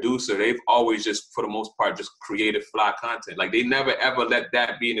 her producer, they've always just, for the most part, just created fly content. Like, they never ever let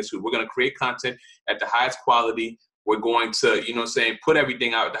that be an issue. We're gonna create content at the highest quality. We're going to, you know what I'm saying, put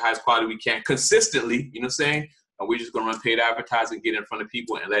everything out at the highest quality we can consistently, you know what I'm saying? And we're just gonna run paid advertising, get in front of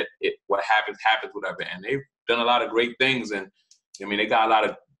people, and let it, what happens, whatever. And they've done a lot of great things. And I mean, they got a lot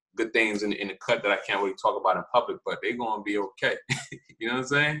of good things in the cut that I can't really talk about in public, but they're gonna be okay. You know what I'm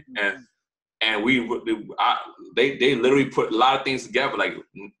saying? And they literally put a lot of things together, like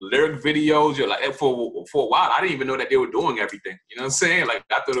lyric videos. You're like, for a while, I didn't even know that they were doing everything. You know what I'm saying? Like,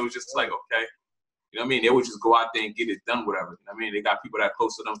 I thought it was just like, okay, you know what I mean? They would just go out there and get it done, whatever. You know what I mean? They got people that are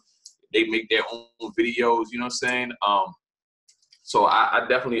close to them. They make their own videos. You know what I'm saying? So I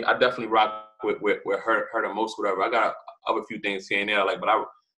definitely rock with her the most, whatever. I got other few things here and there, like, but I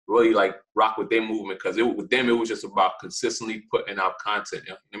really like rock with their movement, because with them it was just about consistently putting out content.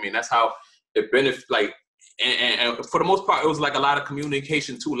 You know what I mean? That's how it benefits. Like, and for the most part, it was like a lot of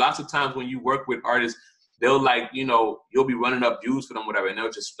communication too. Lots of times when you work with artists, they'll like, you know, you'll be running up views for them, whatever, and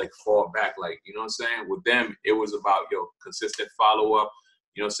they'll just like fall back. Like, you know what I'm saying? With them, it was about, consistent follow up.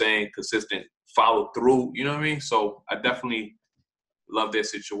 You know what I'm saying? Consistent follow through. You know what I mean? So I definitely love their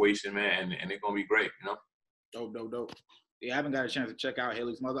situation, man, and they're gonna be great, you know. Dope. Yeah, I haven't got a chance to check out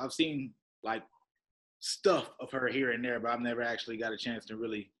Haley's Mother. I've seen like stuff of her here and there, but I've never actually got a chance to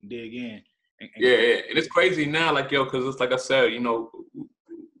really dig in. Yeah, and it's crazy now, like, because it's like I said, you know,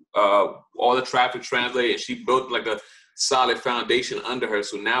 all the traffic translated, and she built like a solid foundation under her.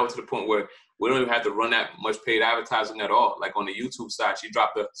 So now it's to the point where we don't even have to run that much paid advertising at all. Like on the YouTube side, she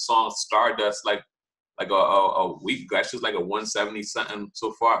dropped the song Stardust like a week ago. That's just like a 170 something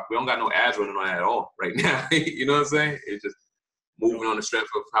so far. We don't got no ads running on that at all right now. You know what I'm saying? It's just moving on the strength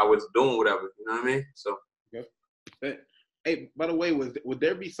of how it's doing, whatever. You know what I mean? So. Yep. Hey, by the way, would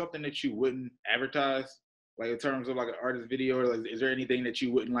there be something that you wouldn't advertise, like in terms of like an artist video, or like, is there anything that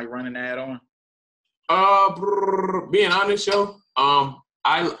you wouldn't like run an ad on? Being honest,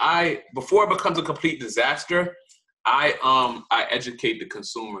 I before it becomes a complete disaster, I educate the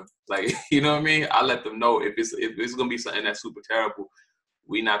consumer. Like, you know what I mean? I let them know if it's gonna be something that's super terrible,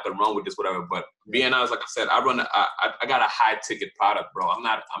 we not gonna run with this, whatever. But being honest, like I said, I got a high ticket product, bro. I'm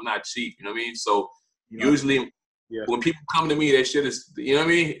not cheap. You know what I mean? So usually. Yeah. When people come to me, that shit is, you know what I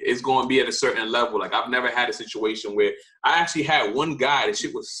mean? It's going to be at a certain level. Like, I've never had a situation where I actually had one guy, the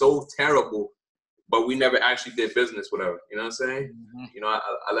shit was so terrible, but we never actually did business, whatever. You know what I'm saying? Mm-hmm. You know,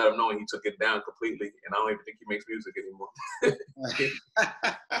 I let him know, and he took it down completely, and I don't even think he makes music anymore.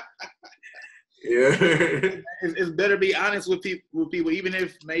 Yeah. It's better to be honest with people, even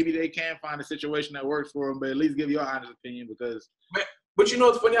if maybe they can't find a situation that works for them, but at least give your honest opinion, because... But you know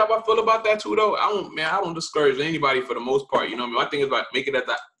what's funny how I feel about that too, though? I don't discourage anybody for the most part. You know what I mean? My thing is about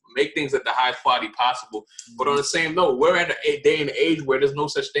make things at the highest quality possible. Mm-hmm. But on the same note, we're at a day and age where there's no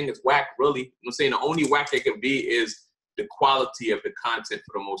such thing as whack, really. You know what I'm saying? The only whack they can be is the quality of the content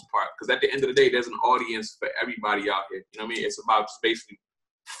for the most part. Because at the end of the day, there's an audience for everybody out here. You know what I mean? It's about just basically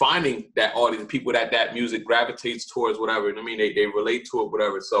finding that audience, people that music gravitates towards, whatever. You know what I mean? They relate to it,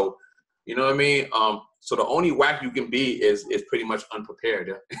 whatever. So, you know what I mean? So the only whack you can be is pretty much unprepared.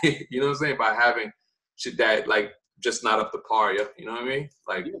 Yeah? You know what I'm saying? By having shit that like just not up to par. Yeah? You know what I mean?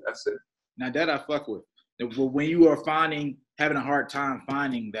 Like, that's it. Now that I fuck with. When you are having a hard time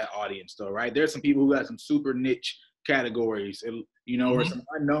finding that audience, though, right? There's some people who got some super niche categories, you know, or some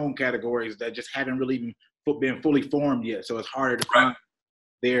unknown categories that just haven't really even been fully formed yet. So it's harder to find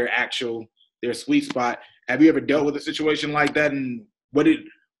their sweet spot. Have you ever dealt with a situation like that? And what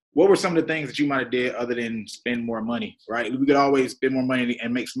were some of the things that you might have did other than spend more money, right? We could always spend more money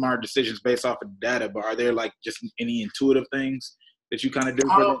and make smart decisions based off of data, but are there like just any intuitive things that you kind of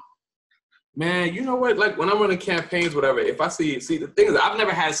do? Man, you know what? Like when I'm running campaigns, whatever, if I see the thing is, I've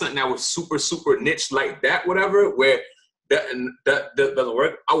never had something that was super, super niche like that, whatever, where that doesn't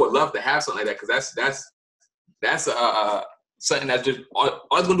work. I would love to have something like that, because that's something that's just all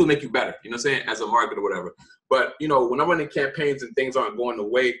it's gonna do is make you better. You know what I'm saying? As a marketer or whatever. But you know, when I'm running campaigns and things aren't going the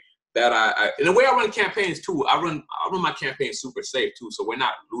way that in the way I run campaigns too, I run my campaigns super safe too. So we're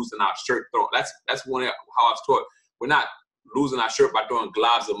not losing our shirt throwing. That's one how I was taught. We're not losing our shirt by throwing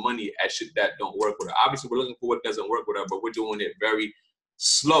globs of money at shit that don't work with it. Obviously, we're looking for what doesn't work with it, but we're doing it very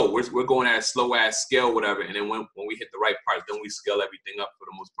slow. We're going at a slow ass scale, whatever. And then when we hit the right parts, then we scale everything up for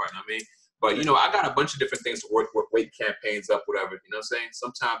the most part. You know what I mean? But you know, I got a bunch of different things to work campaigns up, whatever. You know what I'm saying?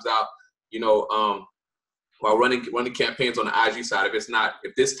 Sometimes I'll, you know, while running campaigns on the IG side,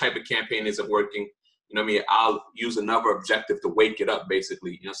 if this type of campaign isn't working, you know what I mean, I'll use another objective to wake it up,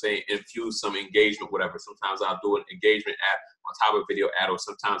 basically. You know what I'm saying? Infuse some engagement, whatever. Sometimes I'll do an engagement ad on top of a video ad, or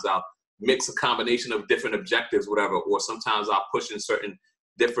sometimes I'll mix a combination of different objectives, whatever. Or sometimes I'll push in certain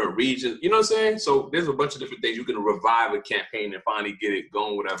different regions. You know what I'm saying? So there's a bunch of different things. You can revive a campaign and finally get it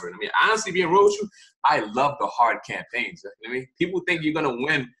going, whatever. And I mean, honestly, being real with you, I love the hard campaigns. You know what I mean? People think you're going to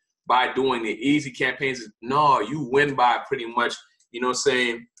win by doing the easy campaigns. No, you win by pretty much, you know what I'm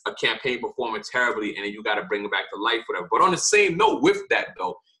saying, a campaign performing terribly, and then you got to bring it back to life, whatever. But on the same note with that,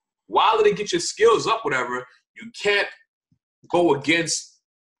 though, while they get your skills up, whatever, you can't go against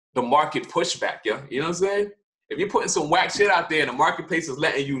the market pushback, yo. You know what I'm saying? If you're putting some whack shit out there and the marketplace is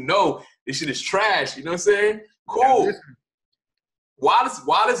letting you know this shit is trash, you know what I'm saying? Cool. While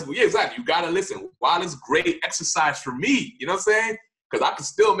it's yeah, exactly. You gotta listen. While it's great exercise for me, you know what I'm saying? Because I can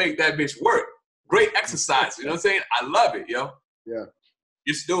still make that bitch work. Great exercise, you know what I'm saying? I love it, yo. Yeah.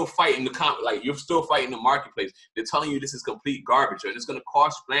 You're still fighting you're still fighting the marketplace. They're telling you this is complete garbage, and it's gonna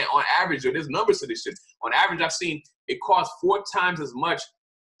cost on average, or there's numbers to this shit. On average, I've seen it costs 4 times as much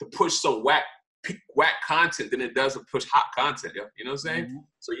to push some whack content than it does to push hot content, yo. You know what I'm saying? Mm-hmm.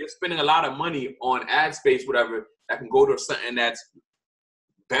 So you're spending a lot of money on ad space, whatever, that can go to something that's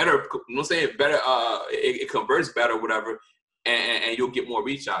better, you know what I'm saying? Better, it converts better, whatever, and you'll get more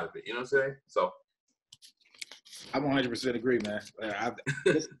reach out of it. You know what I'm saying? So I 100% agree, man.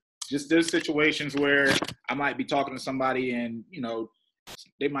 There's situations where I might be talking to somebody and, you know,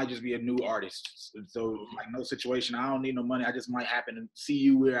 they might just be a new artist. So, like, no situation. I don't need no money. I just might happen to see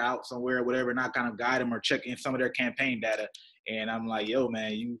you. We're out somewhere or whatever, and I kind of guide them or check in some of their campaign data. And I'm like, yo,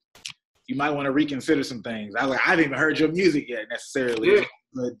 man, you might want to reconsider some things. I haven't even heard your music yet necessarily. Yeah.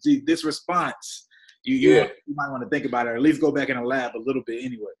 But this response, you might want to think about it, or at least go back in the lab a little bit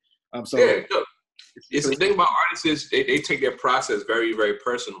anyway. Look, it's the thing about artists is they take their process very, very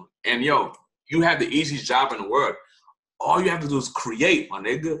personal. And, yo, you have the easiest job in the world. All you have to do is create, my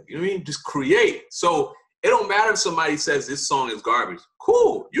nigga. You know what I mean? Just create. So it don't matter if somebody says this song is garbage.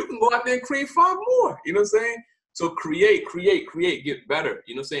 Cool. You can go out there and create 5 more. You know what I'm saying? So create, get better.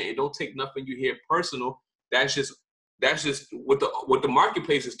 You know what I'm saying? And don't take nothing you hear personal. That's just what the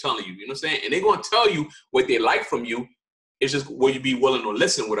marketplace is telling you. You know what I'm saying? And they're going to tell you what they like from you. It's just will you be willing to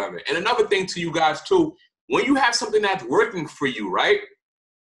listen, whatever. And another thing to you guys, too, when you have something that's working for you, right?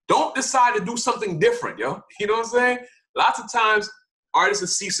 Don't decide to do something different, yo. You know what I'm saying? Lots of times, artists will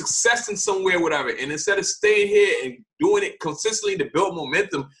see success in somewhere, whatever, and instead of staying here and doing it consistently to build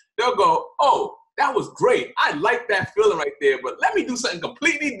momentum, they'll go, oh, that was great. I like that feeling right there, but let me do something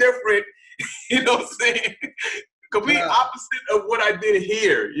completely different, you know what I'm saying? Complete opposite of what I did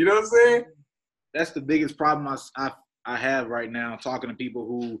here, you know what I'm saying? That's the biggest problem I have right now, talking to people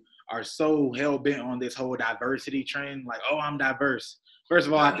who are so hell-bent on this whole diversity trend, like, oh, I'm diverse. First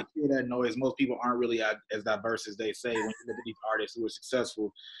of all, I have to hear that noise. Most people aren't really as diverse as they say when you look at these artists who are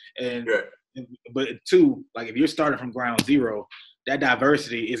successful. But 2, like, if you're starting from ground zero, that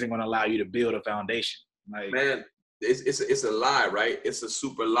diversity isn't going to allow you to build a foundation. Like, man, it's a lie, right? It's a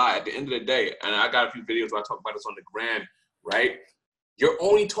super lie. At the end of the day, and I got a few videos where I talk about this on the gram, right? You're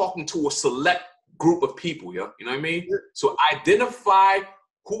only talking to a select group of people, yo. You know what I mean? So identify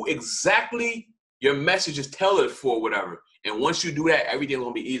who exactly your message is tailored for, whatever. And once you do that, everything's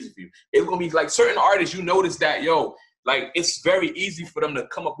going to be easy for you. It's going to be like certain artists, you notice that, yo, like it's very easy for them to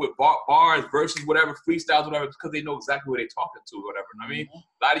come up with bars, verses, whatever, freestyles, whatever, because they know exactly who they're talking to, whatever. I mean,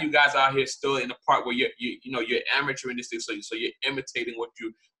 a lot of you guys out here still in the part where you're amateur in this thing, so you're imitating what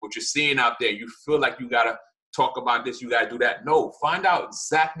you're seeing out there. You feel like you got to talk about this, you got to do that. No, find out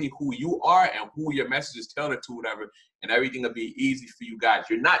exactly who you are and who your message is tailored to, whatever, and everything will be easy for you guys.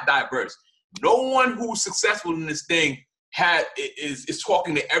 You're not diverse. No one who's successful in this thing is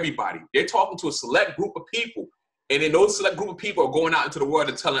talking to everybody. They're talking to a select group of people, and then those select group of people are going out into the world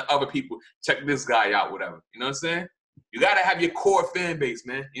and telling other people, check this guy out, whatever. You know what I'm saying? You gotta have your core fan base,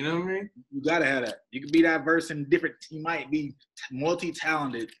 man. You know what I mean? You gotta have that. You can be diverse and different. You might be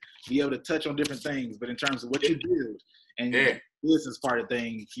multi-talented, be able to touch on different things, but in terms of what you build and the business part of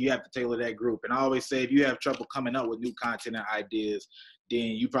things, you have to tailor that group. And I always say, if you have trouble coming up with new content and ideas, then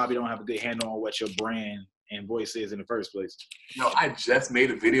you probably don't have a good handle on what your brand and voice is in the first place. I just made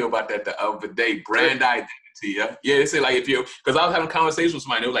a video about that the other day. Brand identity, yeah. Yeah, they say, like, if you're, because I was having conversations with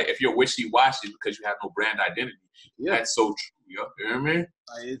somebody, they were like, if you're wishy-washy because you have no brand identity. Yeah. That's so true, yo. You know what I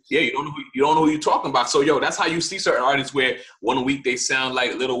mean? You don't know who you're talking about. So, yo, that's how you see certain artists where one week they sound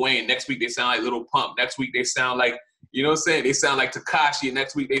like Lil Wayne, next week they sound like Lil Pump, next week they sound like, you know what I'm saying? They sound like Tekashi, and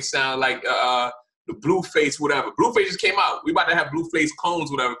next week they sound like the Blueface, whatever. Blueface just came out. We about to have Blueface clones,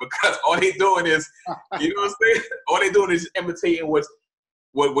 whatever, because all they doing is, you know what I'm saying? All they doing is just imitating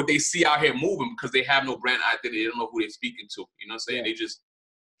what they see out here moving, because they have no brand identity. They don't know who they're speaking to. You know what I'm saying? They just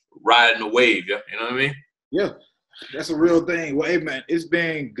riding the wave, yeah. You know what I mean? Yeah, that's a real thing. Well, hey, man, it's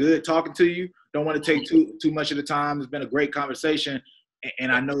been good talking to you. Don't want to take too much of the time. It's been a great conversation,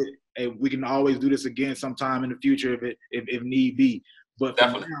 and I know we can always do this again sometime in the future if need be. But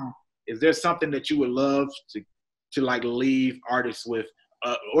for now, is there something that you would love to like leave artists with,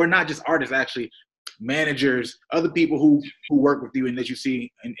 or not just artists, actually, managers, other people who work with you and that you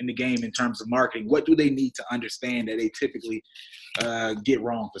see in the game in terms of marketing, what do they need to understand that they typically get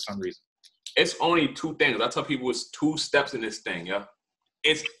wrong for some reason? It's only two things. I tell people it's 2 steps in this thing, yeah.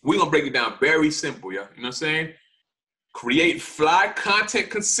 We're gonna break it down very simple, yeah. You know what I'm saying? Create fly content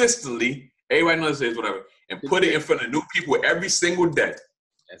consistently. Everybody knows this, whatever, and put it in front of new people every single day.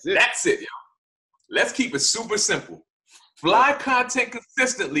 That's it, yo. Let's keep it super simple. Fly content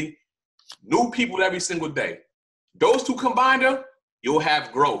consistently, new people every single day. Those 2 combined, you'll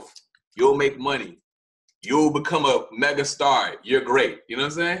have growth. You'll make money. You'll become a mega star. You're great. You know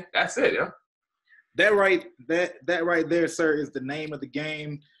what I'm saying? That's it, yeah. That right there, sir, is the name of the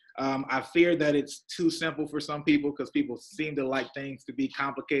game. I fear that it's too simple for some people because people seem to like things to be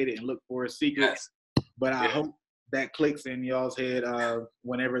complicated and look for a secret. Yes. But I hope that clicks in y'all's head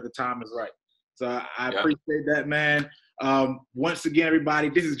whenever the time is right. So I appreciate that, man. Once again, everybody,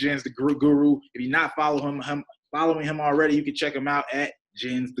 this is Jens the Guru. If you're not following him already, you can check him out at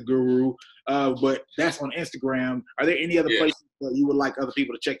Jens the Guru. But that's on Instagram. Are there any other places that you would like other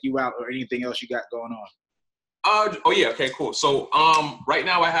people to check you out or anything else you got going on? Okay, cool. So right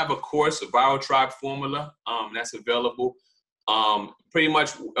now I have a course, a Viral Tribe Formula, that's available. Pretty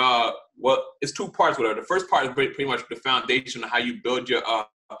much it's 2 parts, whatever. The first part is pretty much the foundation of how you build your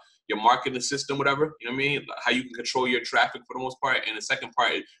marketing system, whatever, you know what I mean? How you can control your traffic for the most part. And the second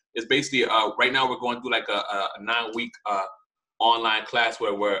part is basically, right now we're going through like a 9-week online class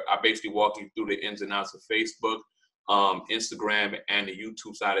where I basically walk you through the ins and outs of Facebook, Instagram, and the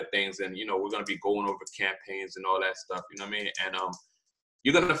YouTube side of things. And, you know, we're going to be going over campaigns and all that stuff, you know what I mean? And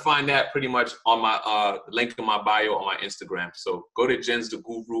you're going to find that pretty much on my link in my bio on my Instagram. So go to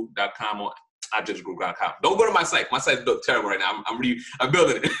jenstheguru.com or jenstheguru.com. Don't go to my site. My site looks terrible right now. I'm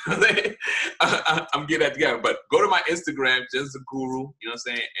building it. I'm getting that together. But go to my Instagram, Jens the Guru, you know what I'm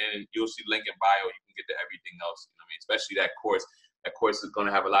saying? And you'll see link in bio. You can get to everything else. You know what I mean? Especially that course. That course is going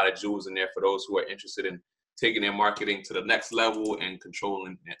to have a lot of jewels in there for those who are interested in taking their marketing to the next level and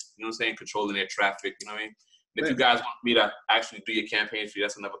controlling it. You know what I'm saying? Controlling their traffic. You know what I mean? And if you guys want me to actually do your campaign for you,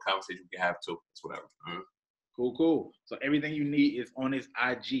 that's another conversation we can have too. It's whatever. Cool. So everything you need is on his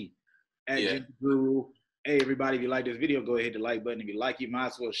IG at Jens the Guru. Hey, everybody, if you like this video, go ahead hit the like button. If you like it, you might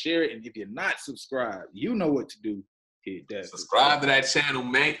as well share it. And if you're not subscribed, you know what to do. Hit that subscribe to that channel,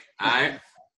 man. All right.